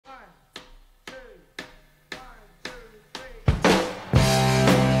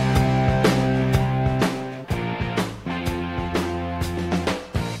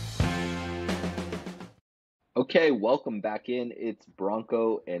Okay, welcome back in. It's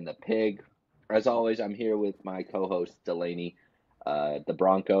Bronco and the Pig. As always, I'm here with my co-host Delaney, the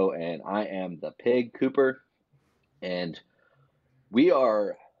Bronco, and I am the Pig, Cooper. And we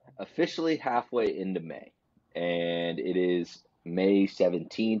are officially halfway into May, and it is May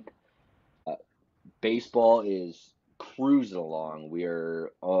 17th. Uh, Baseball is cruising along. We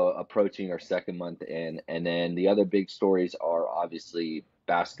are approaching our second month in, and then the other big stories are obviously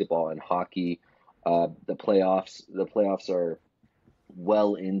basketball and hockey. The playoffs are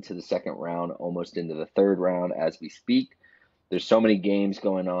well into the second round, almost into the third round as we speak. There's so many games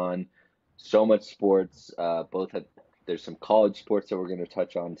going on, so much sports. There's some college sports that we're going to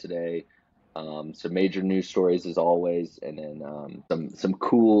touch on today. Some major news stories as always, and then some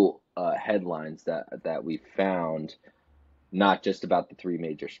cool headlines that we found, not just about the three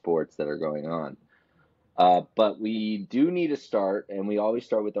major sports that are going on. But we do need to start, and we always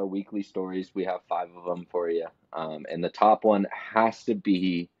start with our weekly stories. We have 5 of them for you. And the top one has to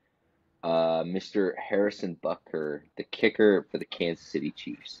be Mr. Harrison Butker, the kicker for the Kansas City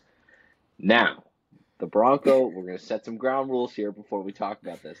Chiefs. Now, the Bronco, we're going to set some ground rules here before we talk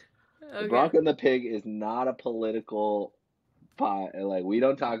about this. The Bronco and the Pig is not a political we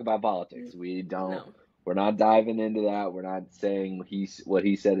don't talk about politics. We don't. No. We're not diving into that. We're not saying what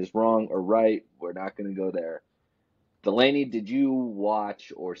he said is wrong or right. We're not going to go there. Delaney, did you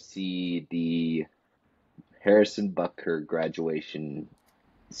watch or see the Harrison Butker graduation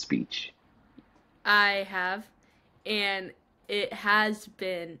speech? I have, and it has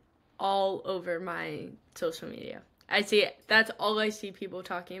been all over my social media. I see it. That's all I see people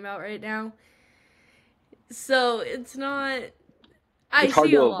talking about right now. So it's not. I It's hard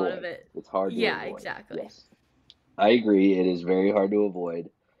see to a lot avoid. of it. It's hard to Yeah, avoid. exactly. Yes, I agree. It is very hard to avoid.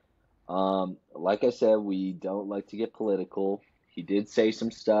 Like I said, we don't like to get political. He did say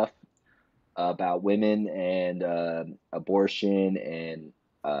some stuff about women and abortion and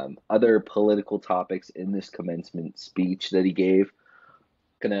other political topics in this commencement speech that he gave.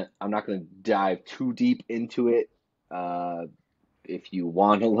 I'm not gonna dive too deep into it. If you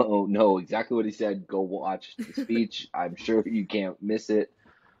want to know exactly what he said, go watch the speech. I'm sure you can't miss it.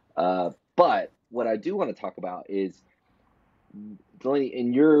 But what I do want to talk about is, Delaney,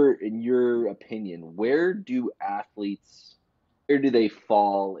 in your opinion, where do they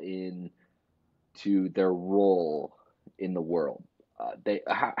fall into their role in the world?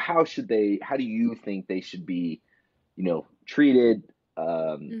 How do you think they should be, treated,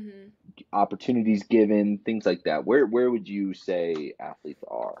 hmm opportunities given, things like that? Where would you say athletes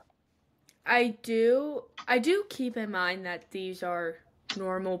are? I do keep in mind that these are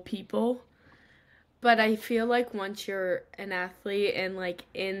normal people, but I feel like once you're an athlete and like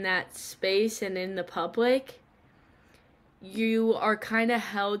in that space and in the public, you are kind of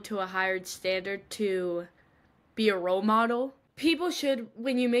held to a higher standard to be a role model. People should,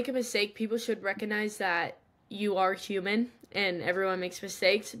 when you make a mistake, people should recognize that you are human and everyone makes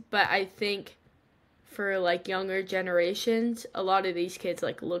mistakes. But I think for like younger generations, a lot of these kids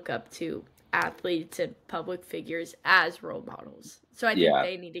like look up to athletes and public figures as role models. So I think Yeah,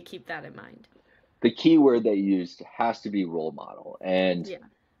 they need to keep that in mind. the key word they used has to be role model. And Yeah.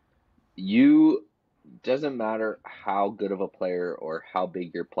 you doesn't matter how good of a player or how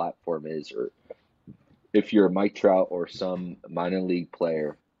big your platform is, or if you're Mike Trout or some minor league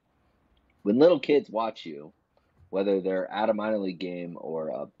player, when little kids watch you, whether they're at a minor league game or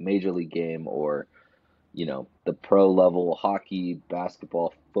a major league game or the pro level hockey,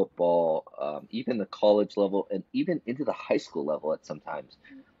 basketball, football, even the college level, and even into the high school level at sometimes,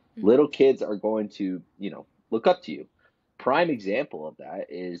 hmm little kids are going to look up to you. Prime example of that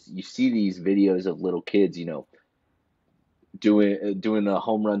is you see these videos of little kids, doing a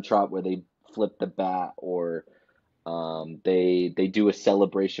home run trot where they flip the bat, or they do a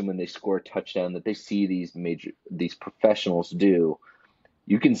celebration when they score a touchdown that they see these professionals do.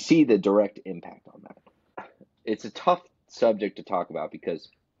 You can see the direct impact on that. It's a tough subject to talk about because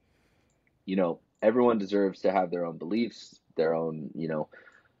everyone deserves to have their own beliefs, their own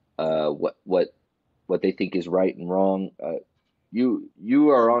what they think is right and wrong. You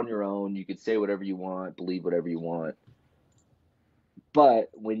are on your own. You can say whatever you want, believe whatever you want. But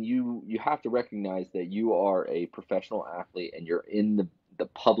when you have to recognize that you are a professional athlete and you're in the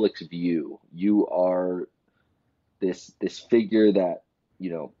public's view. You are this figure that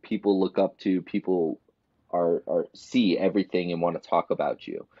people look up to. People are see everything and want to talk about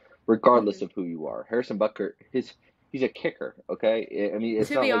you, regardless hmm of who you are. Harrison Butker, he's a kicker. Okay, I mean it's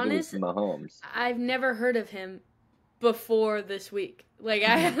To not be like it was honest, Mahomes. I've never heard of him before this week. Like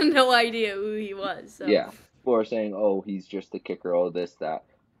I had no idea who he was. So Yeah, people are saying, oh, he's just the kicker, oh, this, that.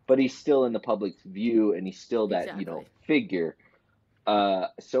 but he's still in the public's view, and he's still that, Exactly. figure.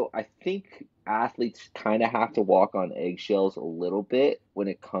 So I think athletes kind of have to walk on eggshells a little bit when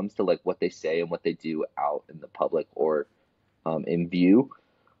it comes to like what they say and what they do out in the public or in view.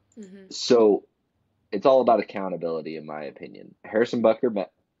 Hmm. So it's all about accountability, in my opinion. Harrison Bucker,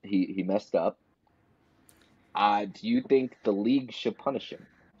 he messed up. Do you think the league should punish him?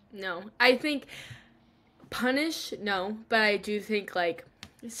 No, I think punish, no, but I do think like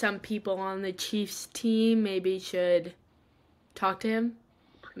some people on the Chiefs team maybe should talk to him.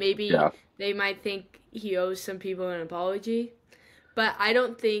 Maybe Yeah, they might think he owes some people an apology, but I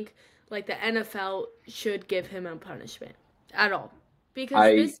don't think like the NFL should give him a punishment at all because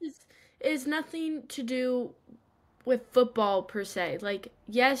I this is nothing to do with football per se. Like,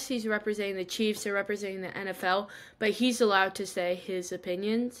 yes, he's representing the Chiefs or representing the NFL, but he's allowed to say his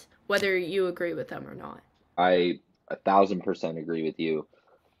opinions, whether you agree with them or not. I 1,000% agree with you.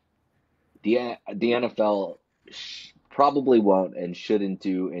 The NFL probably won't and shouldn't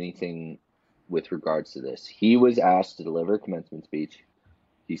do anything with regards to this. He was asked to deliver a commencement speech.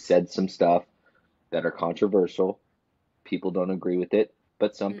 He said some stuff that are controversial. People don't agree with it,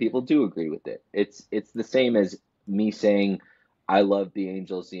 but some Hmm. people do agree with it. It's the same as me saying I love the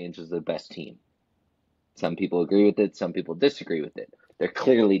Angels. The Angels are the best team. Some people agree with it, some people disagree with it. They're Yeah.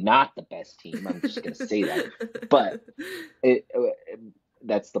 clearly not the best team. I'm just going to say that. But it,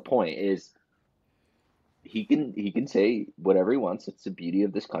 that's the point is he can say whatever he wants. It's the beauty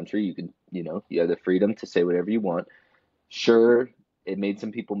of this country. You can, you have the freedom to say whatever you want. Sure, it made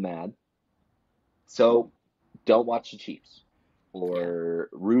some people mad. So don't watch the Chiefs Yeah, or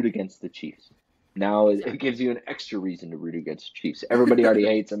root against the Chiefs. Now it exactly. gives you an extra reason to root against the Chiefs. Everybody already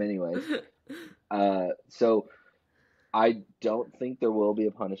hates them anyways. So I don't think there will be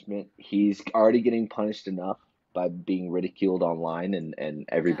a punishment. He's already getting punished enough by being ridiculed online and Yeah.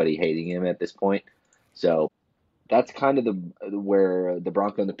 everybody hating him at this point. So that's kind of the where the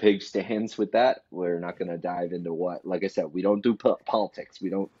Bronco and the Pig stands with that. We're not going to dive into what, like I said, we don't do politics. We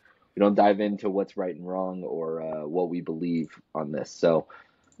don't dive into what's right and wrong or what we believe on this. So,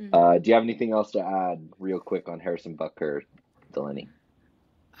 Hmm. do you have anything else to add, real quick, on Harrison Bucker, Delaney?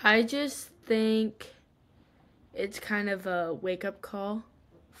 I just think it's kind of a wake up call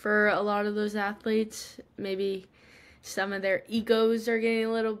for a lot of those athletes. Maybe some of their egos are getting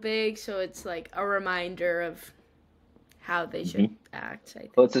a little big, so it's like a reminder of how they should Hmm. act, I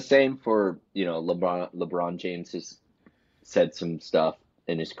Well, it's think. the same for LeBron. LeBron James has said some stuff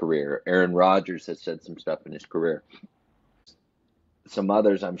in his career. Aaron Rodgers has said some stuff in his career. Some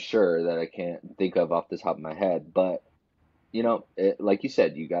others, I'm sure, that I can't think of off the top of my head. But like you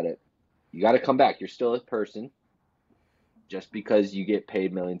said, you gotta come back. You're still a person. Just because you get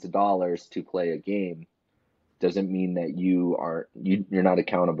paid millions of dollars to play a game doesn't mean that you're not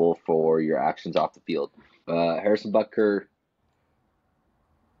accountable for your actions off the field. Harrison Butker,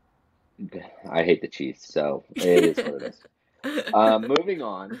 I hate the Chiefs, so it is what it is. Moving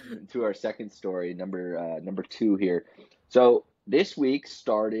on to our second story, number two here. So this week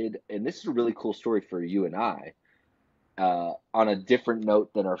started, and this is a really cool story for you and I. On a different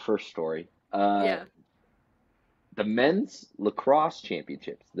note than our first story, Yeah. the men's lacrosse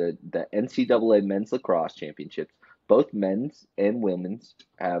championships, the NCAA men's lacrosse championships, both men's and women's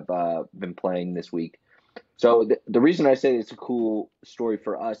have been playing this week. So the reason I say it's a cool story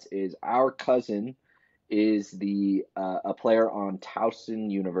for us is our cousin is the a player on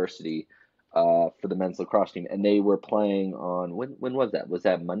Towson University for the men's lacrosse team, and they were playing on when was that? Was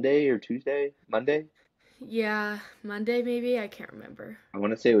that Monday or Tuesday? Monday? Yeah, Monday maybe, I can't remember. I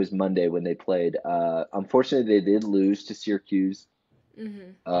want to say it was Monday when they played. Unfortunately, they did lose to Syracuse,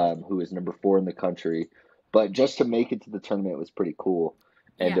 Mhm. who is number 4 in the country. But just to make it to the tournament was pretty cool,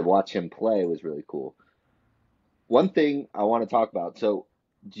 and to Yeah. watch him play was really cool. One thing I want to talk about. So,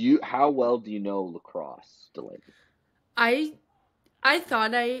 how well do you know lacrosse, Delaney? I I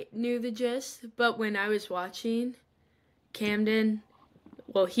thought I knew the gist, but when I was watching Camden,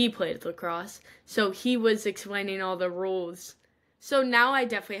 well, he played lacrosse, so he was explaining all the rules. So now I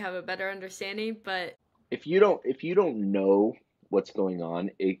definitely have a better understanding, but If you don't know what's going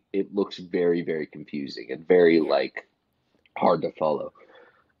on, it looks very, very confusing and very yeah. like hard to follow.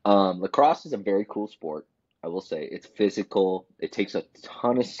 Lacrosse is a very cool sport. I will say it's physical. It takes a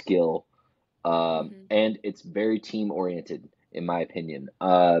ton of skill, Mhm. and it's very team oriented, in my opinion.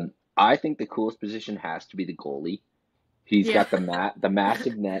 I think the coolest position has to be the goalie. He's Yeah. got the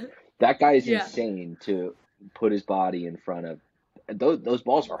massive net. That guy is Yeah. insane to put his body in front of. Those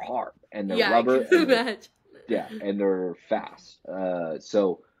balls are hard and they're Yeah, I rubber can and they're imagine. yeah and they're fast.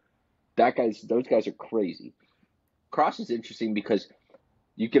 So those guys are crazy. Cross is interesting because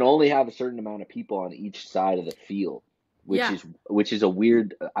you can only have a certain amount of people on each side of the field, Yeah. which is a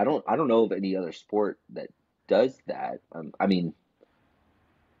weird. I don't know of any other sport that does that. I mean,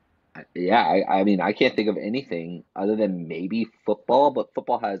 yeah, I mean, I can't think of anything other than maybe football, but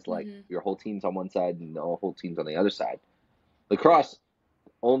football has like Hmm. your whole team's on one side and the whole team's on the other side. Lacrosse,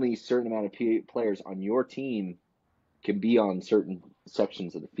 only a certain amount of players on your team can be on certain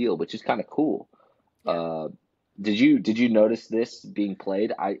sections of the field, which is kind of cool. Yeah. Uh, did you notice this being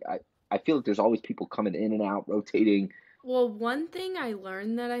played? I feel like there's always people coming in and out, rotating. Well, one thing I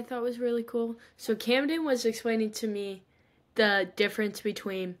learned that I thought was really cool. So Camden was explaining to me the difference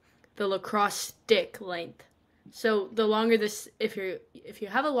between the lacrosse stick length. So the longer this, if you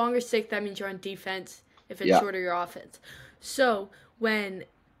have a longer stick, that means you're on defense. If it's Yeah, shorter, you're offense. So when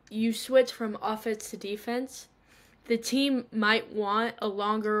you switch from offense to defense, the team might want a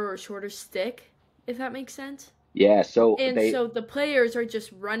longer or shorter stick, if that makes sense. yeah. So And they so the players are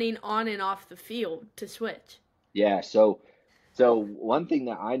just running on and off the field to switch. yeah. So one thing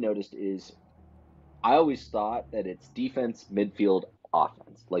that I noticed is I always thought that it's defense, midfield,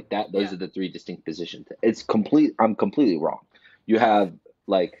 offense. Like that, those Yeah. are the three distinct positions. I'm completely wrong. You have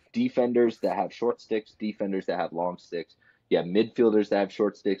like defenders that have short sticks, defenders that have long sticks. You have midfielders that have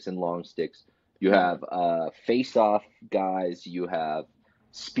short sticks and long sticks. You Hmm. have face-off guys. You have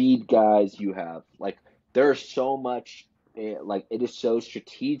speed guys. You have like there's so much. Like it is so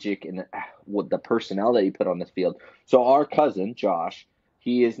strategic in what the personnel that you put on the field. So our cousin Josh,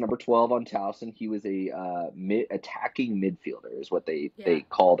 he is number 12 on Towson. He was a attacking midfielder, is what Yeah. they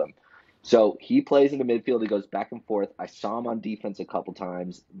called him. So he plays in the midfield. He goes back and forth. I saw him on defense a couple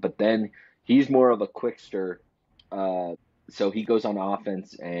times, but then he's more of a quickster. Uh, so he goes on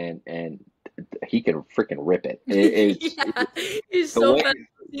offense and he can freaking rip it. Yeah, he's The so way fast.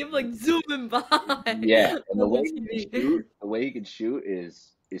 He's like zooming by yeah, and on the TV. the way he can shoot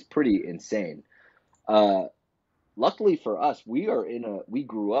is pretty insane. Uh, Luckily for us, we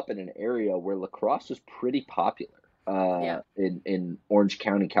grew up in an area where lacrosse was pretty popular. Yeah, In Orange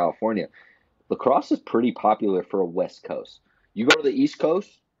County, California, lacrosse is pretty popular for a West Coast. You go to the East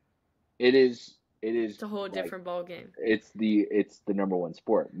Coast, it is it's a whole like different ball game. it's the number one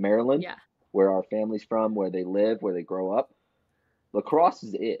sport. Maryland, Yeah. where our family's from, where they live, where they grow up, lacrosse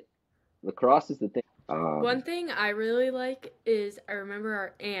is it. Lacrosse is the thing. One thing I really like is I remember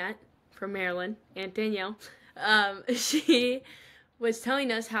our aunt from Maryland, Aunt Danielle. She was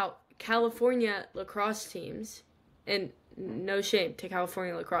telling us how California lacrosse teams, and no shame to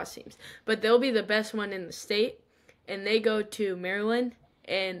California lacrosse teams, but they'll be the best one in the state, and they go to Maryland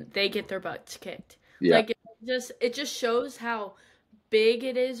and they get their butts kicked. Yeah. Like it just shows how big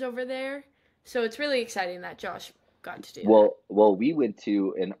it is over there. So it's really exciting that Josh got to do that. Well, we went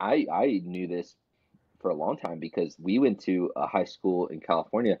to, and I knew this for a long time because we went to a high school in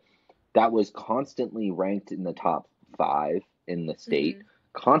California that was constantly ranked in the top five in the state, Hmm.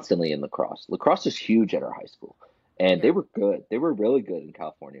 constantly in lacrosse. Lacrosse is huge at our high school, and they Yeah. were good. They were really good in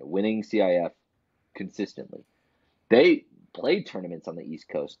California, winning CIF consistently. They played tournaments on the East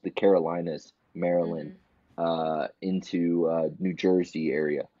Coast, the Carolinas, Maryland, Hmm. into New Jersey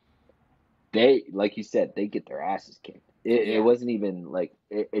area. They, like you said, they get their asses kicked. It Yeah. wasn't even like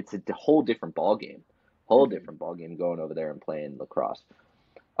it's a whole different ball game, whole Hmm. different ball game going over there and playing lacrosse.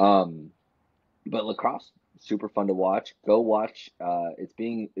 Um, but lacrosse, super fun to watch. Go watch. It's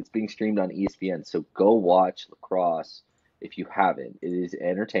being streamed on ESPN, so go watch lacrosse if you haven't. It is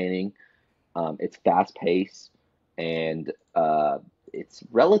entertaining. It's fast paced, and it's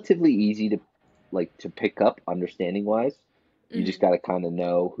relatively easy to pick up understanding wise. You just Hmm. got to kind of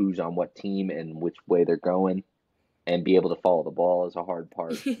know who's on what team and which way they're going, and be able to follow the ball is a hard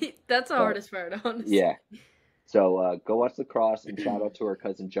part. That's the But hardest part, honestly. yeah, so go watch lacrosse and shout out to our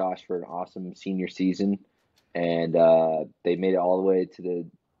cousin Josh for an awesome senior season. And they made it all the way to the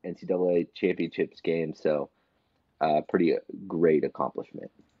NCAA championships game. So pretty great accomplishment.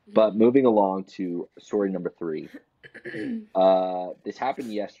 But Hmm. moving along to story number three. This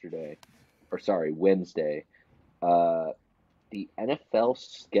happened yesterday, or sorry, Wednesday. Uh, the NFL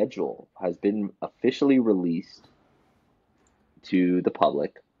schedule has been officially released to the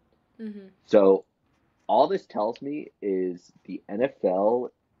public. Hmm. So all this tells me is the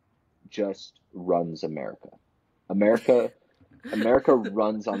NFL just runs America. America America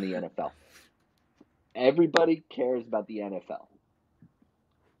runs on the NFL. Everybody cares about the NFL.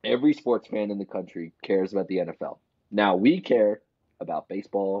 Every sports fan in the country cares about the NFL. Now we care about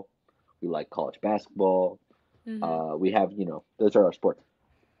baseball. We like college basketball. Hmm. We have, those are our sports.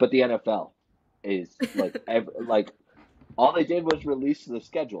 But the NFL is like All they did was release the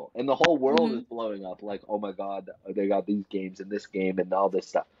schedule, and the whole world Hmm. is blowing up. Like, oh my God, they got these games and this game and all this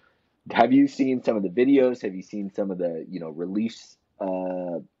stuff. Have you seen some of the videos? Have you seen some of the release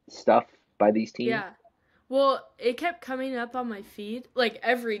stuff by these teams? Yeah. Well, it kept coming up on my feed, like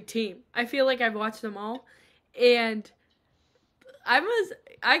every team. I feel like I've watched them all, and I was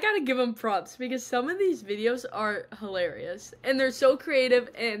I gotta give them props because some of these videos are hilarious and they're so creative.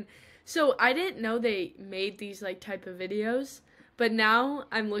 And so I didn't know they made these like type of videos, but now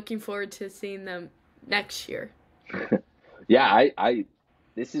I'm looking forward to seeing them next year. Yeah, I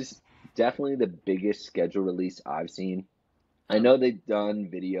this is definitely the biggest schedule release I've seen. I Oh, know they've done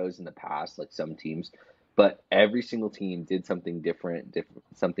videos in the past, like some teams, but every single team did something different,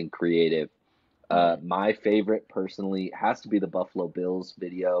 something creative. mm-hmm. My favorite personally has to be the Buffalo Bills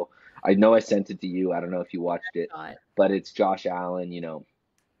video. I know I sent it to you. I don't know if you watched it, Got but it's Josh Allen,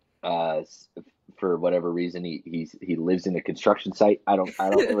 uh, for whatever reason he lives in a construction site. I don't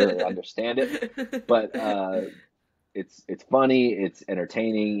really understand it, it. but it's funny, it's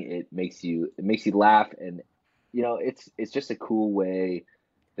entertaining, it makes you laugh, and it's just a cool way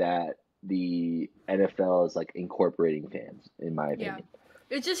that the NFL is like incorporating fans, in my Yeah, opinion.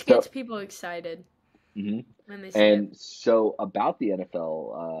 it just So, gets people excited mhm. when they see it. And so about the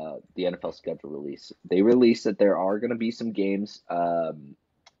NFL schedule release, they released that there are going to be some games,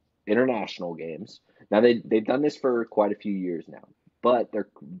 international games. Now they've done this for quite a few years now, but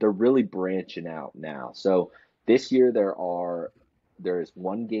they're really branching out now. So this year there's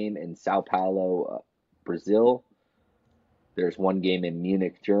one game in Sao Paulo, Brazil. There's one game in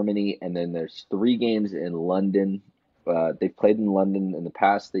Munich, Germany, and then there's three games in London. They've played in London in the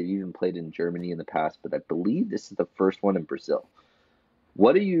past. They've even played in Germany in the past, but I believe this is the first one in Brazil.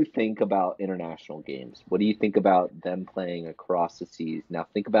 What do you think about international games? What do you think about them playing across the seas? Now,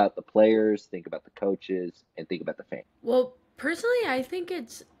 think about the players, think about the coaches, and think about the fans. Well, personally, I think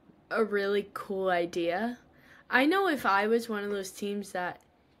it's a really cool idea. I know if I was one of those teams that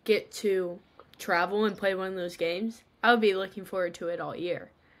get to travel and play one of those games, I would be looking forward to it all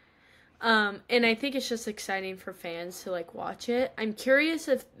year. And I think it's just exciting for fans to like watch it. I'm curious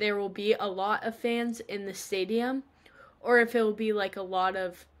if there will be a lot of fans in the stadium or if it will be like a lot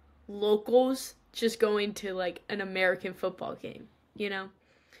of locals just going to like an American football game, you know?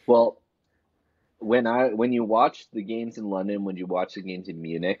 Well, when you watch the games in London, when you watch the games in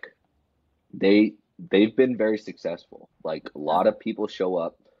Munich, they've been very successful. Like a lot Oh, of people show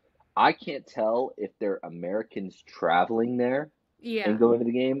up. I can't tell if they're Americans traveling there and yeah. going to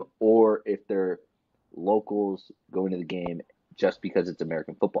the game, or if they're locals going to the game just because it's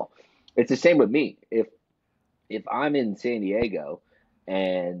American football. It's the same with me. If I'm in San Diego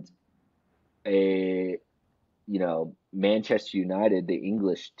and a Manchester United, the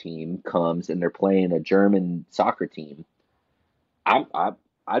English team comes and they're playing a German soccer team, I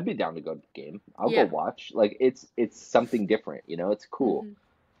I'd be down to go to the game. I'll go Yeah. watch. Like it's something different, it's cool. Mhm.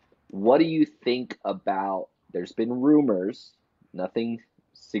 What do you think about there's been rumors, nothing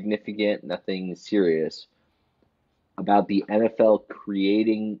significant, nothing serious, about the NFL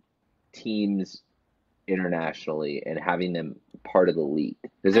creating teams internationally and having them part of the league?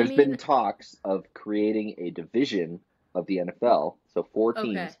 Because I there's been mean, talks of creating a division of the NFL, so four okay.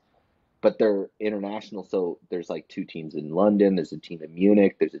 teams, but they're international. So there's like two teams in London, there's a team in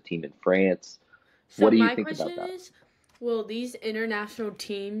Munich, there's a team in France. What So do you my think question about that? is, will these international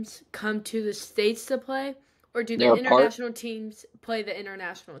teams come to the states to play or do the They're part, international teams play the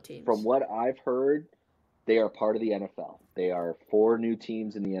international from teams? what I've heard, they are part of the NFL. They are four new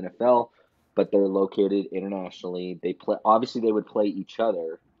teams in the NFL, but they're located internationally. They play, obviously they would play each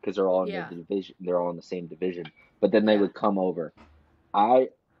other because they're all in the Yeah. division, they're all in the same division, but then they Yeah. would come over. I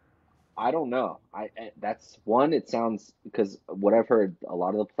I don't know. That's one. It sounds, because what I've heard, a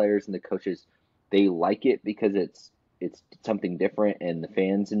lot of the players and the coaches, they like it because it's something different and the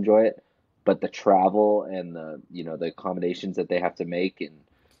fans enjoy it. But the travel and the accommodations that they have to make, and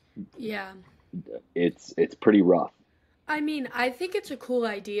Yeah. it's pretty rough. I mean, I think it's a cool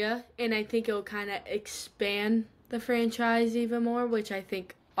idea and I think it'll kind of expand the franchise even more, which I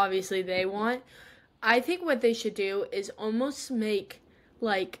think obviously they want. I think what they should do is almost make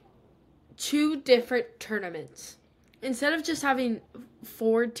like two different tournaments. Instead of just having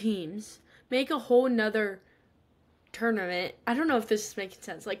four teams, make a whole nother tournament. I don't know if this is making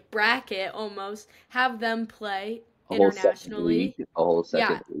sense. Like bracket almost. Have them play A whole second league, internationally. a whole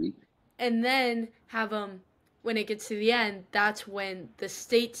Yeah. second league. And then have them when it gets to the end, that's when the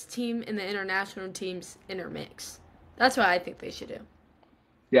states team and the international teams intermix. That's what I think they should do.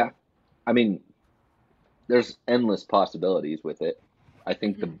 Yeah, I mean, there's endless possibilities with it. I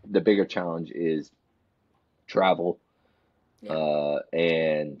think Hmm. the bigger challenge is travel. Yeah.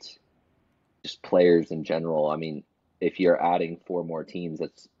 and just players in general. I mean, if you're adding four more teams,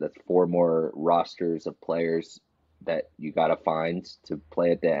 that's four more rosters of players that you got to find to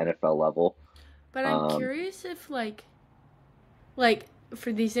play at the NFL level. But I'm Um, curious if like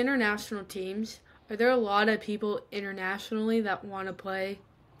for these international teams, are there a lot of people internationally that want to play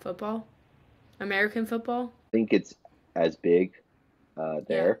football? American football? I think it's as big Yeah.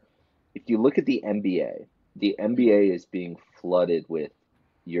 there. If you look at the Mhm. NBA is being flooded with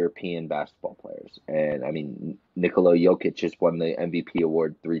European basketball players. And I mean, Nikola Jokic just won the MVP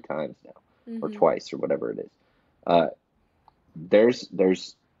award three times now, or Mhm. twice, or whatever it is. Uh,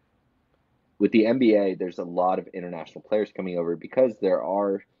 there's with the NBA, there's a lot of international players coming over because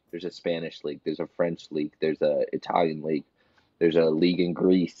there's a Spanish league, there's a French league, there's a Italian league, there's a league in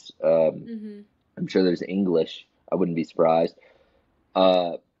Greece. Mhm. I'm sure there's English. I wouldn't be surprised.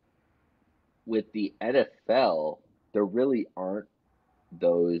 Uh, with the NFL, there really aren't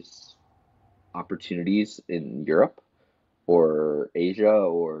those opportunities in Europe or Asia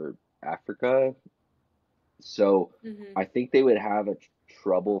or Africa. So Mhm. I think they would have a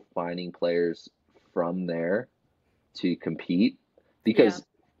trouble finding players from there to compete Yeah. because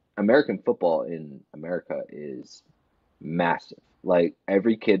American football in America is massive. Like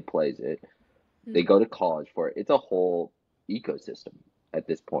every kid plays it. They Mhm. go to college for it. It's a whole ecosystem at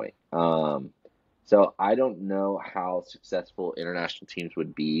this point. So I don't know how successful international teams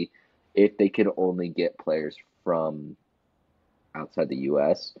would be if they could only get players from outside the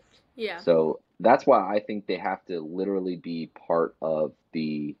US. Yeah. So that's why I think they have to literally be part of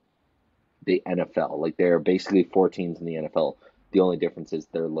the NFL. Like there are basically four teams in the NFL. The only difference is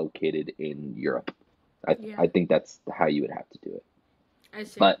they're located in Europe. Yeah. I think that's how you would have to do it. I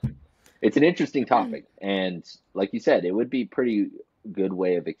see. But it's an interesting topic, and like you said, it would be pretty good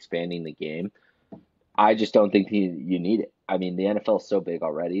way of expanding the game. I just don't think you need it. I mean, the NFL is so big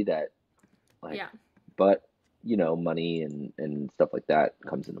already that like, Yeah. but money and stuff like that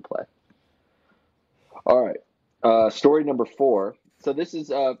comes into play. All right, story number four. So this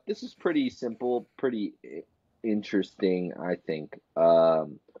is pretty simple, pretty interesting. I think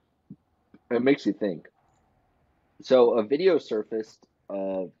it makes you think. So a video surfaced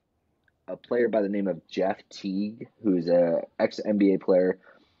of a player by the name of Jeff Teague, who's a ex NBA player.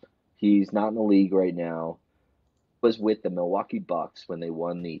 He's not in the league right now. Was with the Milwaukee Bucks when they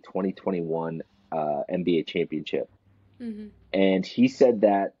won the 2021 NBA championship. Mhm. And he said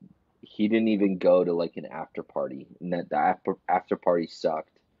that he didn't even go to like an after party and that the after party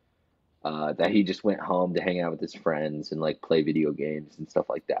sucked. That he just went home to hang out with his friends and like play video games and stuff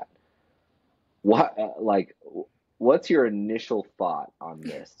like that. What what's your initial thought on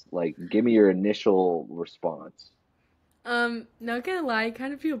this? Like give me your initial response. Not gonna lie, I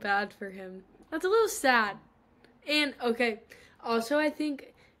kind of feel bad for him. That's a little sad. And okay, also I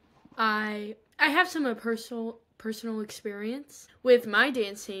think I have some personal experience with my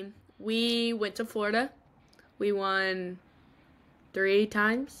dance team. We went to Florida. We won 3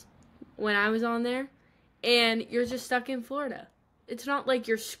 times when I was on there, and you're just stuck in Florida. It's not like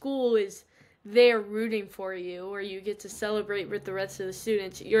your school is there rooting for you or you get to celebrate with the rest of the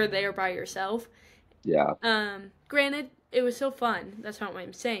students. You're there by yourself. Yeah. Granted, it was so fun. That's not what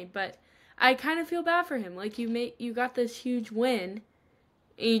I'm saying, but I kind of feel bad for him. Like you got this huge win,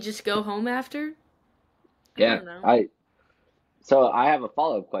 and you just go home after. I Yeah. don't know. I have a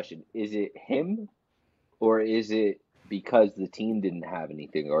follow-up question. Is it him or is it because the team didn't have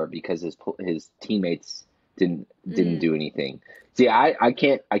anything, or because his teammates didn't Mm, do anything? See, I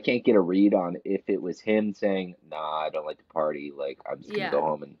can't get a read on if it was him saying, "Nah, I don't like to party. Like I'm just gonna go yeah,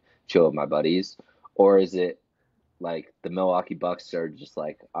 home and chill with my buddies," or is it like the Milwaukee Bucks are just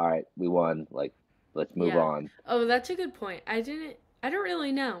like, "All right, we won. Like let's move yeah. on." Oh, that's a good point. I don't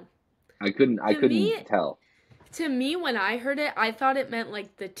really know. I To me, couldn't tell. when I heard it, I thought it meant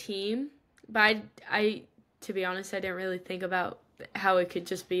like the team, but to be honest, I didn't really think about how it could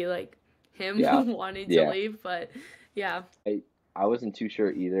just be like him Yeah, wanting to yeah. leave. But yeah, I wasn't too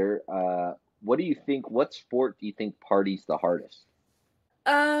sure either. What do you think? What sport do you think parties the hardest?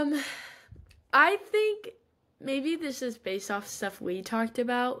 um, I think maybe this is based off stuff we talked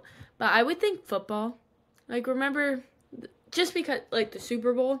about, but I would think football. Like remember, just because like the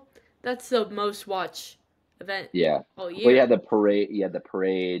Super Bowl, that's the most watched event Yeah. all Well, you year. had the parade. You had the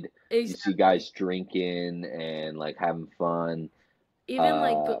parade. You see Exactly. guys drinking and like having fun. Even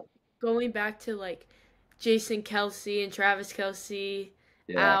like Uh, going back to like Jason Kelsey and Travis Kelsey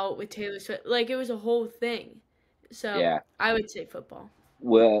yeah, out with Taylor Swift, like it was a whole thing. So yeah. I would say football.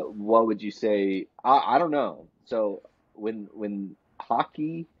 Well, what would you say? I don't know. So when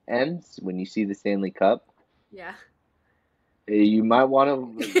hockey ends, when you see the Stanley Cup, Yeah. You might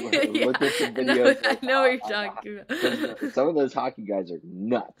want to Yeah, look at some no, videos I of know what you're talking because about. some of those hockey guys are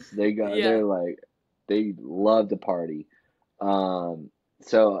nuts. Yeah. They're like they love to party. Um,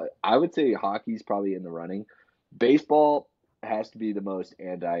 so I would say hockey's probably in the running. Baseball has to be the most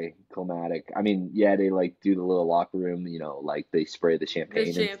anticlimactic. I mean, yeah, they like do the little locker room, like they spray the The champagne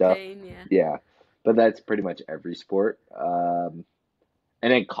and stuff. champagne, yeah. Yeah, but that's pretty much every sport.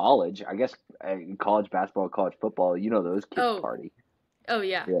 And then college, I guess, in college basketball, college football, those kids Oh, party. oh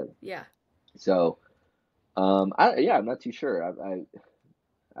yeah, Yeah. yeah. So, yeah, I'm not too sure.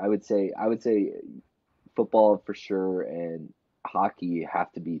 I would say football for sure and hockey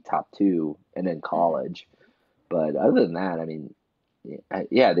have to be top two, and then Hmm. college. But other than that, I mean,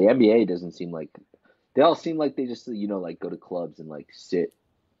 yeah, the NBA doesn't seem like they all seem like they just like go to clubs and like sit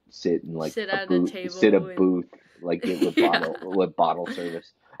in like Sit a at a booth, sit a table and booth like it with yeah. bottle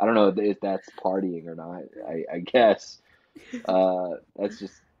service. I don't know if that's partying or not. I guess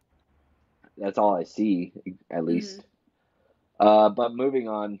that's all I see at Hmm. least. But moving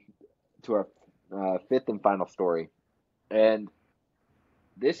on to our fifth and final story, and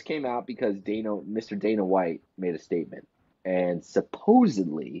this came out because Mr. Dana White made a statement, and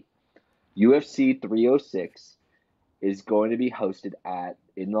supposedly UFC 306 is going to be hosted at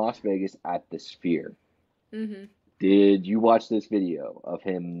in Las Vegas at the Sphere. Hmm. Did you watch this video of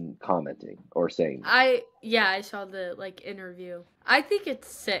him commenting or saying this? I saw the like interview. I think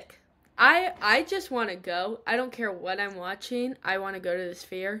it's sick. I just want to go. I don't care what I'm watching. I want to go to the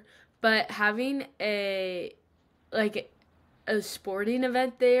Sphere. But having like a sporting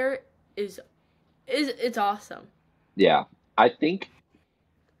event there is it's awesome. Yeah, I think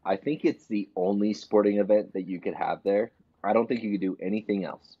I think it's the only sporting event that you could have there. I don't think you could do anything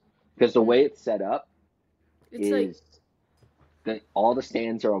else because the way Mm. it's set up It's like is that all the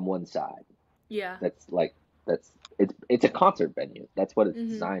stands are on one side. yeah. That's like it's a concert venue. That's what it's Mhm.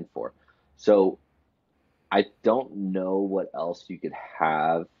 designed for. So I don't know what else you could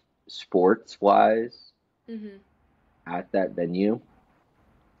have sports wise Mhm. at that venue,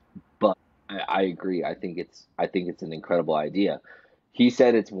 but I agree. I think it's an incredible idea. He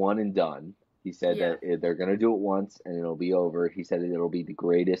said it's one and done. He said Yeah. that they're going to do it once and it'll be over. He said that it'll be the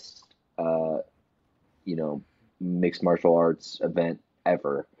greatest, uh, you know, mixed martial arts event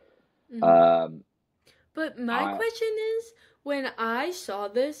ever. Mhm. Um, But my I question is, when I saw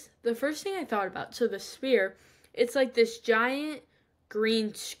this, the first thing I thought about, so the Sphere, it's like this giant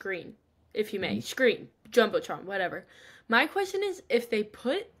green screen, if you may, mhm. screen, jumbotron, whatever. My question is, if they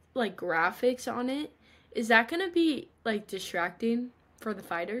put like graphics on it, is that gonna be like distracting for the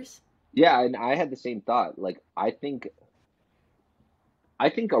fighters? Yeah, and I had the same thought. Like I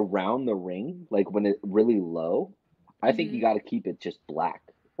think around the ring, like when it really low, I think you Mhm. got to keep it just black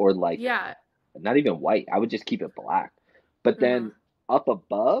or like Yeah. not even white. I would just keep it black. But Uh huh. then up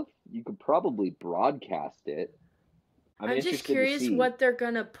above, you could probably broadcast it. I'm I'm just interested to curious see. what they're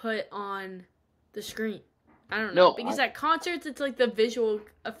gonna put on the screen. I don't know No, because at concerts it's like the visual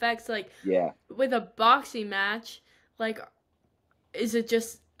effects, like yeah. with a boxing match, like is it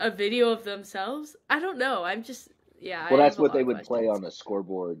just a video of themselves? I don't know. I'm just yeah, I Well, that's have a what lot they of would play questions. on the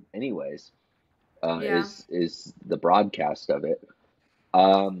scoreboard anyways. Yeah. Is the broadcast of it.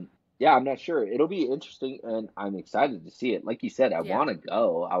 Um, yeah, I'm not sure. It'll be interesting, and I'm excited to see it. Like you said, I Yeah. want to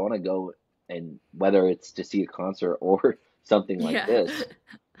go. I want to go, and whether it's to see a concert or something like Yeah. this,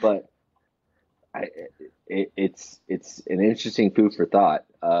 but I, it's an interesting food for thought.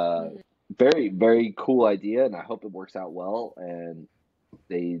 Mhm. Very very cool idea, and I hope it works out well, and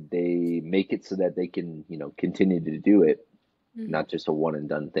they make it so that they can continue to do it, Mhm. not just a one and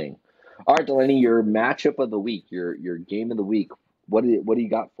done thing. All right, Delaney, your matchup of the week, your game of the week. What do you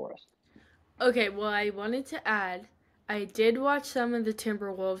got for us? Okay, well, I wanted to add I did watch some of the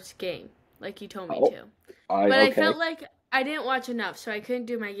Timberwolves game, like you told me Oh, to. I But I felt okay, like I didn't watch enough, so I couldn't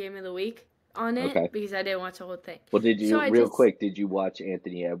do my game of the week on it okay. because I didn't watch the whole thing. Well, did So you I real just quick? Did you watch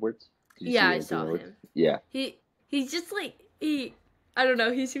Anthony Edwards? Did you yeah, see I Anthony saw Edwards? him. Yeah. He he's just like he I don't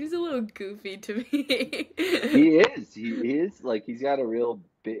know, he seems a little goofy to me. He is like he's got a real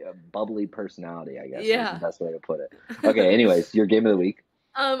bubbly personality. I guess is the Yeah. best way to put it. Okay. Anyways, your game of the week.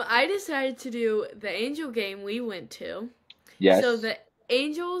 I decided to do the Angel game we went to. So Yes. the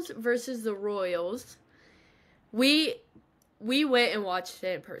Angels versus the Royals. We we went and watched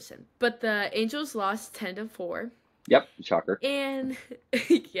it in person, but the Angels lost 10-4. Yep. Shocker. And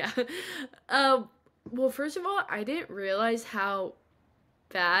yeah. Um well, first of all, I didn't realize how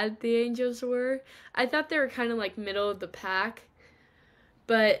bad the Angels were. I thought they were kind of like middle of the pack,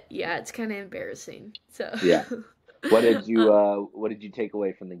 but yeah, it's kind of embarrassing. So, Yeah. What did you um, What did you take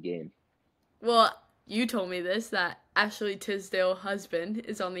away from the game? well, you told me this that Ashley Tisdale husband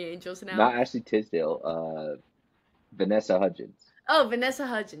is on the Angels now. Not Ashley Tisdale, Vanessa Hudgens. Oh, Vanessa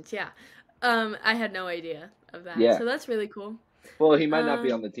Hudgens, yeah. I had no idea of that. Yeah. So that's really cool. Well, he might not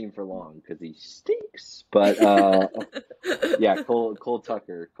be on Um the team for long because he stinks. But yeah, Cole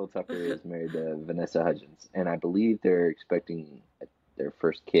Tucker is married to Vanessa Hudgens, and I believe they're expecting their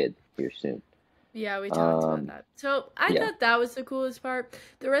first kid here soon. Yeah, we talked about Um, that. So I yeah, thought that was the coolest part.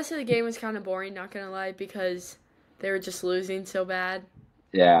 The rest of the game was kind of boring, not gonna lie, because they were just losing so bad.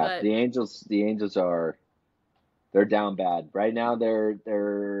 yeah. But The Angels they're down bad right now.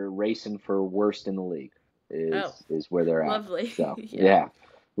 They're racing for worst in the league. oh, Is where they're at. lovely. So Yeah. yeah,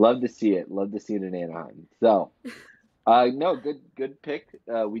 love to see it. Love to see it in Anaheim. So no, good pick.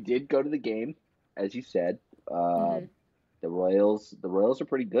 We did go to the game, as you said. Uh, hmm the Royals are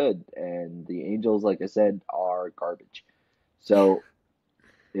pretty good, and the Angels, like I said, are garbage. So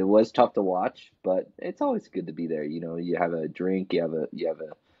it was tough to watch, but it's always good to be there. You have a drink,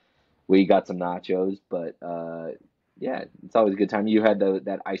 we got some nachos, but yeah, it's always a good time. You had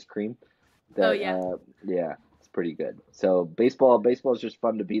that ice cream, Oh that yeah. yeah, it's pretty good. So baseball is just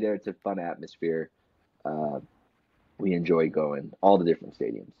fun to be there. It's a fun atmosphere. Uh, we enjoy going all the different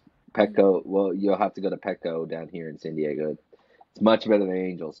stadiums. hmm Petco, well, you'll have to go to Petco down here in San Diego. It's much better than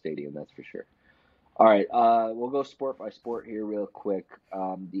Angel Stadium, that's for sure. All right, we'll go sport by sport here real quick.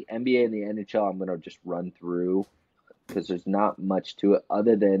 The NBA and the NHL, I'm gonna just run through because there's not much to it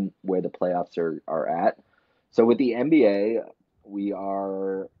other than where the playoffs are at. So with the NBA, we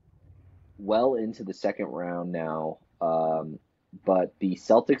are well into the second round now. But the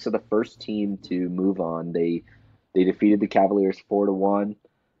Celtics are the first team to move on. They defeated the Cavaliers 4-1.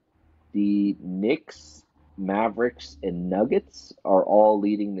 The Knicks, Mavericks, and Nuggets are all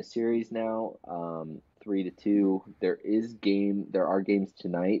leading the series now, 3-2. There are games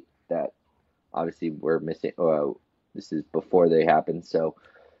tonight that obviously we're missing. This is before they happen. So,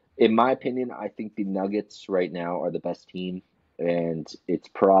 in my opinion, I think the Nuggets right now are the best team, and it's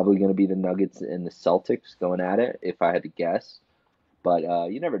probably going to be the Nuggets and the Celtics going at it, if I had to guess. But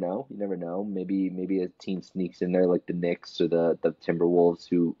you never know. You never know. Maybe a team sneaks in there like the Knicks or the Timberwolves,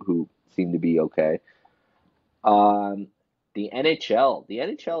 who seem to be okay. Um, the NHL. The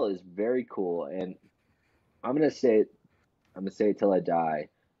NHL is very cool, and I'm gonna say it. I'm gonna say it till I die.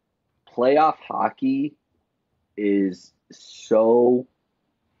 Playoff hockey is so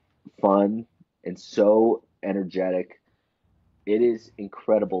fun and so energetic. It is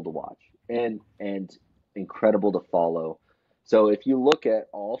incredible to watch and incredible to follow. So if you look at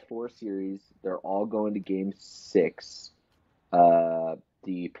all four series, they're all going to game six. Uh,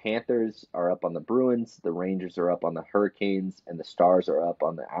 the Panthers are up on the Bruins, the Rangers are up on the Hurricanes, and the Stars are up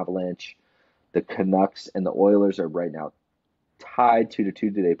on the Avalanche. The Canucks and the Oilers are right now tied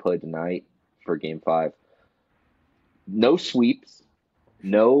 2-2. Do they play tonight for game five? No sweeps,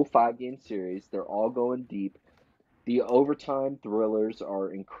 no 5 game series. They're all going deep. The overtime thrillers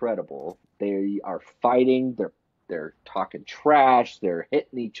are incredible. They are fighting. They're talking trash. They're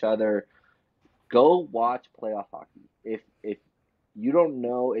hitting each other. Go watch playoff hockey. If you don't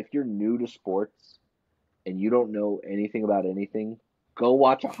know, if you're new to sports and you don't know anything about anything, go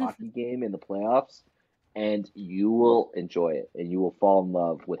watch a hockey game in the playoffs, and you will enjoy it and you will fall in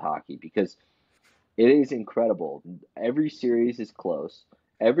love with hockey because it is incredible. Every series is close.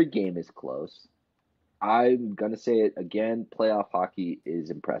 Every game is close. I'm gonna say it again. Playoff hockey is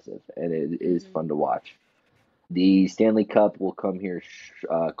impressive and it is hmm fun to watch. The Stanley Cup will come here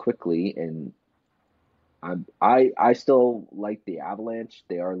quickly, and I still like the Avalanche.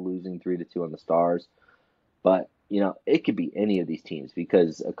 They are losing 3-2 on the Stars, but it could be any of these teams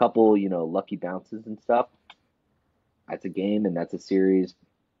because a couple lucky bounces and stuff. That's a game and that's a series.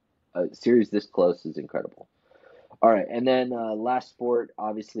 A series this close is incredible. All right, and then last sport,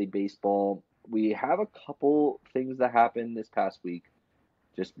 obviously baseball. We have a couple things that happened this past week.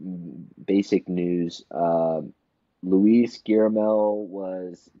 Just basic news. Luis Guillermo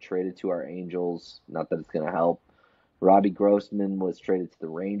was traded to our Angels. Not that it's going to help. Robbie Grossman was traded to the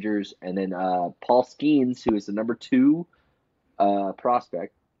Rangers, and then Paul Skeens, who is the number two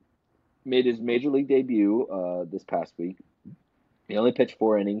prospect, made his major league debut this past week. He only pitched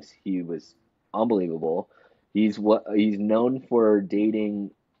 4 innings. He was unbelievable. He's known for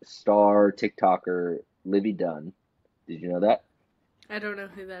dating star TikToker Livy Dunn. Did you know that? I don't know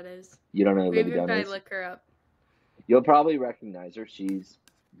who that is. You don't know who Livy Maybe if Dunn I is? look her up. You'll probably recognize her. She's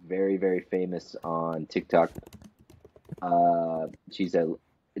very, very famous on TikTok. She's a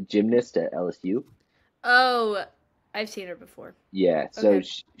gymnast at LSU. Oh, I've seen her before. Yeah, so Okay.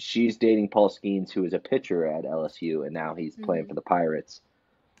 she's dating Paul Skeens, who is a pitcher at LSU, and now he's playing hmm for the Pirates.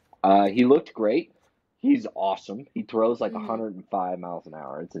 He looked great. He's awesome. He throws like Hmm. 105 miles an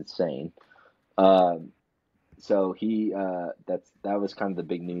hour. It's insane. Um, so that was kind of the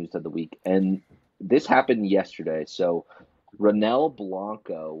big news of the week, and this happened yesterday. So Ronel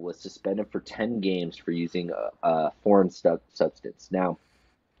Blanco was suspended for 10 games for using a foreign substance. Now,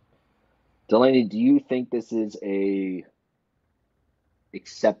 Delaney, do you think this is a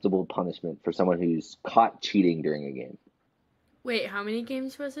acceptable punishment for someone who's caught cheating during a game? Wait, how many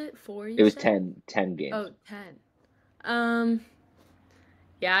games was it? Four, It you was said? ten games. Oh, 10. Um,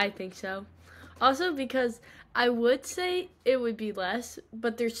 yeah, I think so. Also, because I would say it would be less,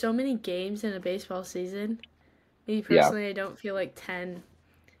 but there's so many games in a baseball season. Me Yeah, personally, I don't feel like 10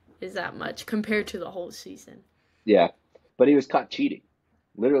 is that much compared to the whole season. yeah. But he was caught cheating.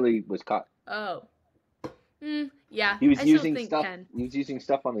 Literally was caught. Oh, yeah, He was I still using think stuff. 10 He was using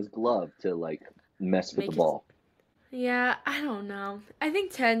stuff on his glove to like mess with the make it. ball. Yeah, I don't know. I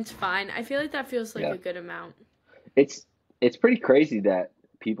think 10's fine. I feel like that feels like Yeah. a good amount. It's it's pretty crazy that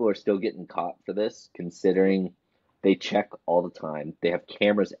people are still getting caught for this, considering they check all the time. They have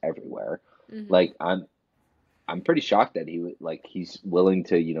cameras everywhere. Hmm. Like I'm pretty shocked that he's willing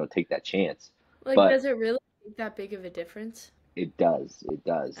to, take that chance. Like, But does it really make that big of a difference? it does, Oh,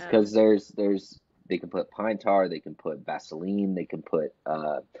 because there's they can put pine tar, they can put Vaseline, they can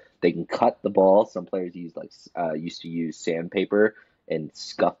cut the ball. Some players used to use sandpaper and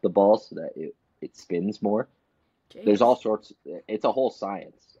scuff the ball so that it spins more. There's all jeez. sorts. It's a whole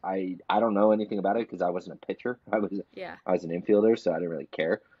science. I don't know anything about it because I wasn't a pitcher. Yeah. I was an infielder, so I didn't really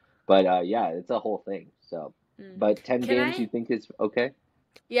care. But yeah, it's a whole thing. So, Mm. but 10 Can games you I? think is okay?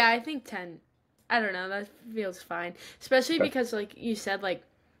 Yeah, I think 10. I don't know. That feels fine. Especially Okay. because, like you said, like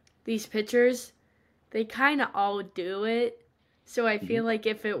these pitchers, they kind of all do it. So I Hmm. feel like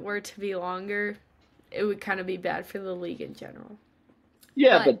if it were to be longer, it would kind of be bad for the league in general.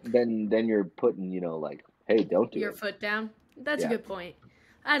 Yeah, But but then you're putting, like, hey, don't do your it. foot down, that's a Yeah. good point.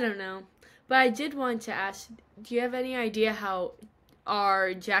 I don't know. But I did want to ask, do you have any idea how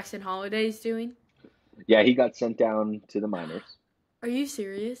our Jackson Holiday is doing? Yeah, he got sent down to the minors. Are you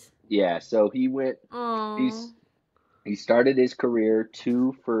serious? Yeah, so Oh, he's he started his career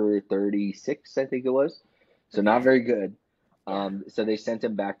 2 for 36, I think it was. So not okay. very good. Yeah. So they sent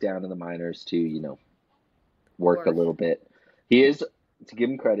him back down to the minors to, work a Work. little bit. He is, to give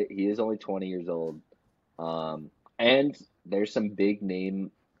him credit, he is only 20 years old. And there's some big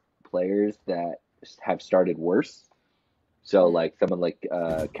name players that have started worse. So Mm, like someone like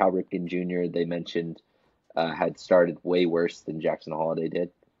Cal Ripken Jr. they mentioned had started way worse than Jackson Holiday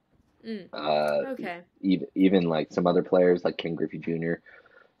did. mm. Uh, Okay. even like some other players like Ken Griffey Jr.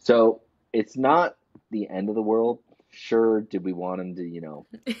 So it's not the end of the world. Sure, did we want him to,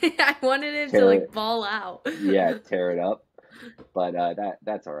 I wanted him to tear like it? ball out. Yeah, tear it up. But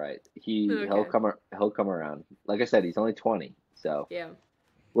that's all right. Okay. He'll come around. Like I said, he's only 20, so Yeah.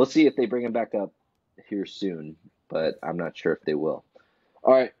 we'll see if they bring him back up here soon. But I'm not sure if they will.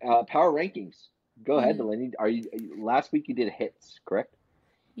 All right, power rankings. Go ahead, Hmm. Delaney. Last week you did hits, correct?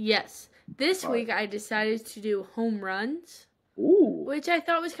 Yes. This All right. week I decided to do home runs, Ooh. which I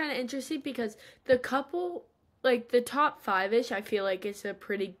thought was kind of interesting because the couple, like the top five ish, I feel like is a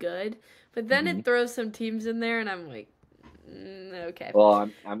pretty good. But then Hmm. it throws some teams in there, and I'm like, okay.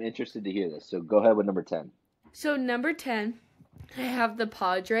 Well, I'm interested to hear this. So go ahead with number 10. So number 10, I have the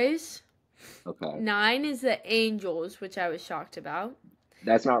Padres. Okay, 9 is the Angels, which I was shocked about.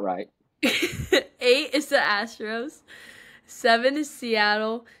 that's not right. 8 is the Astros. 7 is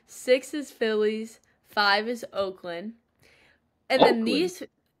Seattle. 6 is Phillies. 5 is Oakland. And then Oakland. these,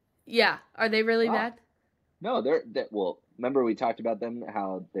 yeah, are they really Wow. bad? No, well. Remember we talked about them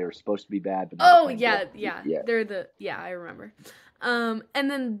how they were supposed to be bad, but now they're Oh playing good. yeah, yeah. Yeah. I remember. And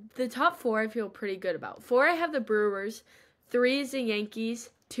then the top four I feel pretty good about. Four I have the Brewers, three is the Yankees,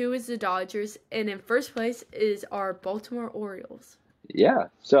 two is the Dodgers, and in first place is our Baltimore Orioles. Yeah.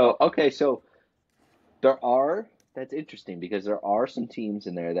 So okay, so there are that's interesting because there are some teams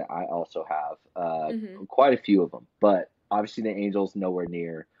in there that I also have, Mhm. quite a few of them, but obviously the Angels nowhere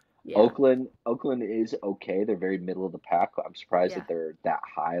near. Yeah. Oakland is okay. They're very middle of the pack. I'm surprised Yeah. that they're that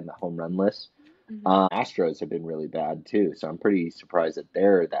high on the home run list. Mhm. Astros have been really bad too, so I'm pretty surprised that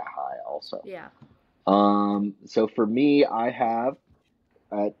they're that high also. Yeah. So for me, I have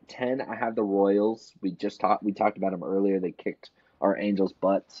at 10, I have the Royals. We talked about them earlier. They kicked our Angels'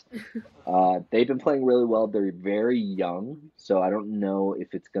 butts. They've been playing really well. They're very young, so I don't know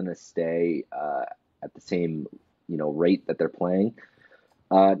if it's gonna stay at the same, rate that they're playing.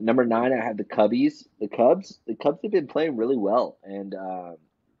 Number 9, I have the Cubbies. The Cubs have been playing really well, and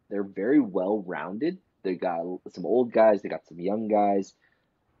they're very well rounded. They got some old guys, they got some young guys.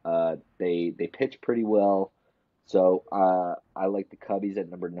 They pitch pretty well. So I like the Cubbies at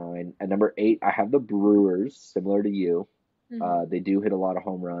number 9. At number 8, I have the Brewers, similar to you. Mhm. They do hit a lot of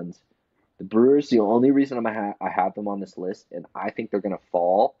home runs. The Brewers, the only reason I have them on this list, and I think they're going to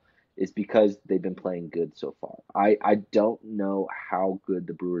fall, is because they've been playing good so far. I don't know how good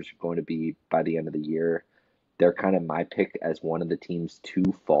the Brewers are going to be by the end of the year. They're kind of my pick as one of the teams to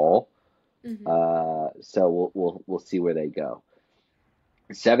fall. Mhm. So we'll see where they go.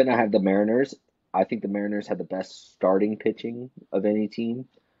 7, I have the Mariners. I think the Mariners have the best starting pitching of any team.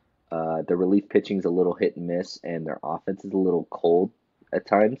 Their relief pitching's a little hit and miss, and their offense is a little cold at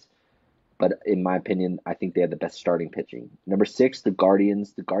times. But in my opinion, I think they have the best starting pitching. Number 6, the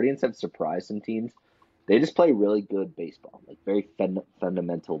Guardians. The Guardians have surprised some teams. They just play really good baseball, like very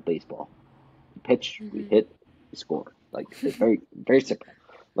fundamental baseball. We pitch, we Mhm. hit, we score. Like it's very simple.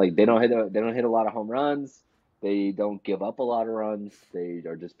 Like they don't hit a lot of home runs. They don't give up a lot of runs. They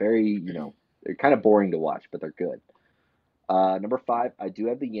are just very, they're kind of boring to watch, but they're good. Number 5, I do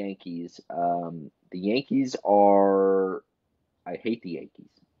have the Yankees. The Yankees are I hate the Yankees.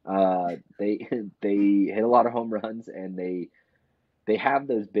 They they hit a lot of home runs and they have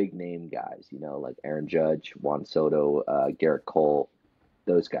those big name guys, like Aaron Judge, Juan Soto, Garrett Cole,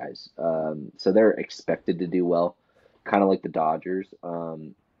 those guys. So they're expected to do well, kind of like the Dodgers.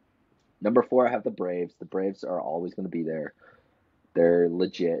 Number 4, I have the Braves. The Braves are always going to be there. They're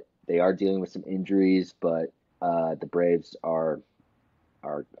legit. They are dealing with some injuries, but the Braves are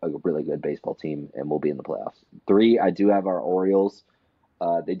a really good baseball team and will be in the playoffs. 3, I do have our Orioles.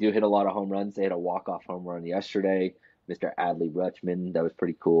 They do hit a lot of home runs. They had a walk-off home run yesterday, Mr. Adley Rutschman. That was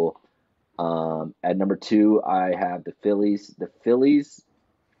pretty cool. At number 2, I have the Phillies. The Phillies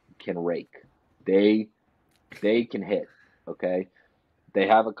can rake. They they can hit. Okay, they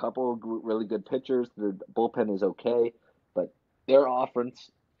have a couple of really good pitchers. Their bullpen is okay, but their offense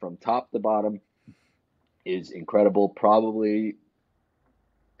from top to bottom is incredible. Probably,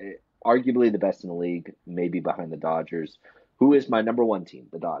 arguably the best in the league, maybe behind the Dodgers, who is my number 1 team,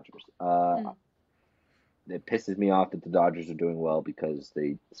 the Dodgers. Mm. It pisses me off that the Dodgers are doing well because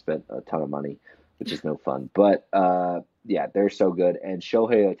they spent a ton of money, which is no fun. But yeah, they're so good. And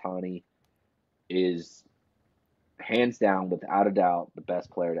Shohei Ohtani is hands down, without a doubt, the best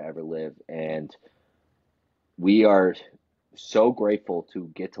player to ever live. And we are so grateful to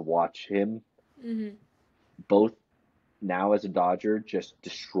get to watch him Mhm. both now as a Dodger, just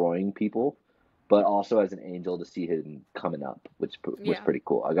destroying people, but also as an Angel to see him coming up, which was Yeah. pretty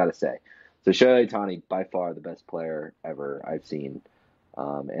cool, I gotta say. So Shohei Ohtani, by far the best player ever I've seen,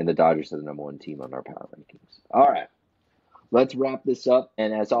 and the Dodgers are the number 1 team on our power rankings. All right, let's wrap this up.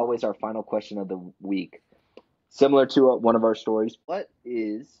 And as always, our final question of the week, similar to one of our stories, what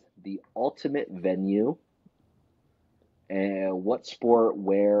is the ultimate venue, and what sport,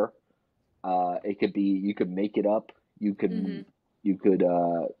 where? It could be, you could make it up. You could Mhm. you could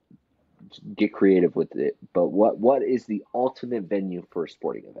get creative with it. But what is the ultimate venue for a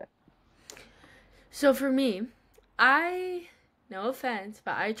sporting event? So for me, I no offense,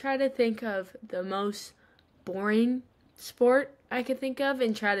 but I try to think of the most boring sport I could think of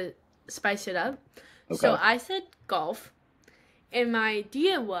and try to spice it up. So Okay. I said golf, and my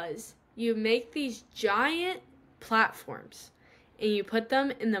idea was you make these giant platforms and you put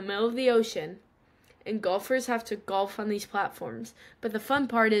them in the middle of the ocean, and golfers have to golf on these platforms. But the fun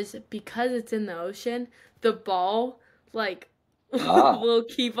part is because it's in the ocean, the ball like Ah, will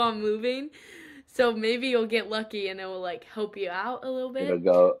keep on moving. So maybe you'll get lucky and it will like help you out a little it'll bit.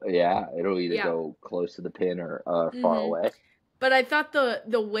 go. Yeah, it'll either Yeah. go close to the pin or far Mhm. away. But I thought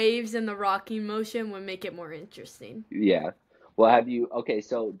the waves and the rocking motion would make it more interesting. Yeah. Well, have you? Okay,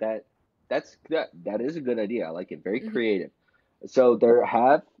 so that is a good idea. I like it. Very Mhm. creative. So there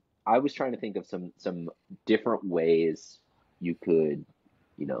have. I was trying to think of some different ways you could,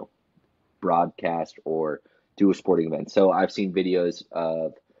 you know, broadcast or do a sporting event. So I've seen videos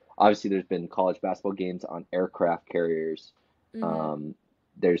of, obviously there's been college basketball games on aircraft carriers. Mhm. Um,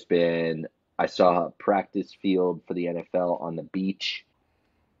 there's been, I saw a practice field for the NFL on the beach.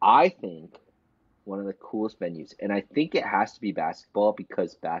 I think one of the coolest venues, and I think it has to be basketball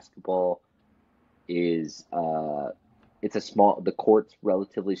because basketball is it's a small, the court's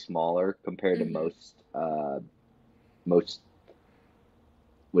relatively smaller compared to Mhm. most,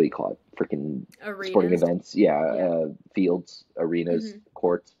 what do you call it? Freaking sporting Arenas. events. Yeah, Yeah. fields, arenas, Mhm.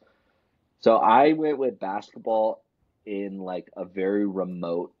 courts. So I went with basketball in like a very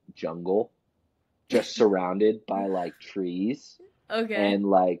remote jungle, just surrounded by like trees Okay. and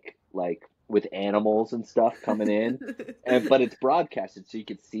like with animals and stuff coming in. And but it's broadcasted so you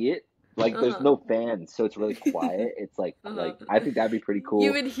can see it. Like there's Uh-huh. no fans, so it's really quiet. It's Uh-huh. like I think that'd be pretty You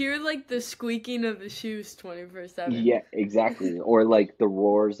cool. would hear like the squeaking of the shoes 24/7. Yeah, exactly. Or like the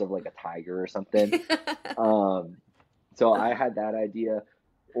roars of like a tiger or something. Um, so I had that idea.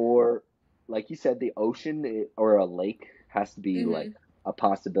 Or like you said, the ocean or a lake has to be like Mhm. a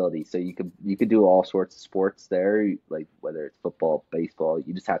possibility. So you could do all sorts of sports there, like whether it's football, baseball.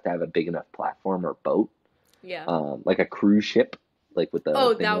 You just have to have a big enough platform or boat, Yeah. like a cruise ship, like with the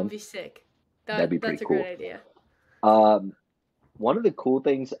Oh, thing that would on. be sick. That'd be That's pretty a great cool. idea. Um, One of the cool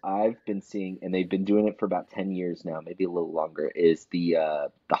things I've been seeing, and they've been doing it for about 10 years now, maybe a little longer, is the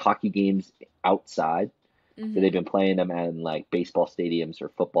hockey games outside. So they've Mhm. been playing them in like baseball stadiums or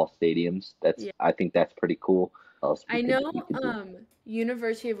football stadiums. Yeah. I think that's pretty cool. What else I we know could do?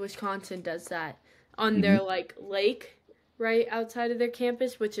 University of Wisconsin does that on Hmm. their like lake right outside of their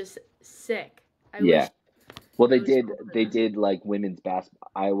campus, which is sick. I Yeah. wish Well, I was going for they that. did like women's basketball.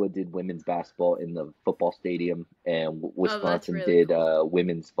 Iowa did women's basketball in the football stadium, and Oh, that's Wisconsin really did cool.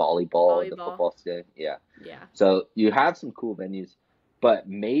 women's volleyball in the Volleyball. football stadium. Yeah. Yeah. So you have some cool venues, but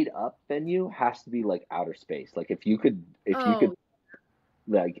made up venue has to be like outer space. Like if you could Oh.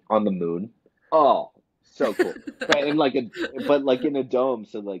 like on the moon. Oh, so cool. But in like but in a dome,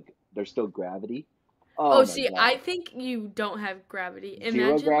 so like there's still gravity. Oh Oh, my see, God. I think you don't have gravity.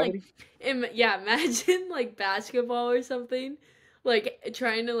 Zero Imagine like, gravity? yeah, imagine like basketball or something, like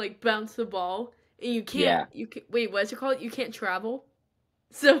trying to like bounce the ball and you can't. Yeah. You can, wait, what's it called? You can't travel.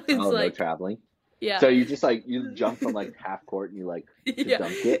 So it's Oh, no like, traveling. yeah, So you just like you jump from like half court and you like to yeah,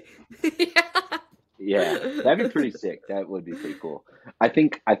 dunk it. yeah. Yeah. That'd be pretty sick. That would be pretty cool. I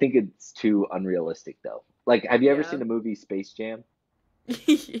think it's too unrealistic though. Like have you ever seen Yeah. the movie Space Jam?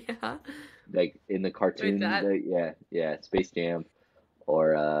 Yeah. Like in the Wait, cartoon, that. yeah, yeah, Space Jam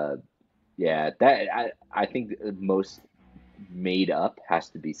or yeah, that I think the most made up has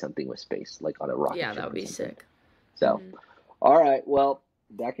to be something with space, like on a rocket Yeah, that ship would or be something. sick. So, Hmm. all right, well,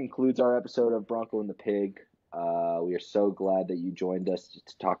 that concludes our episode of Bronco and the Pig. We are so glad that you joined us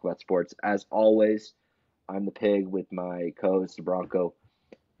to talk about sports. As always, I'm the pig with my co-host the Bronco.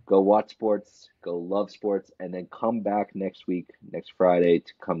 Go watch sports, go love sports, and then come back next week, next Friday,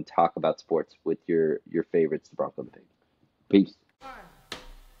 to come talk about sports with your favorites, the Bronco and the Pig. Peace.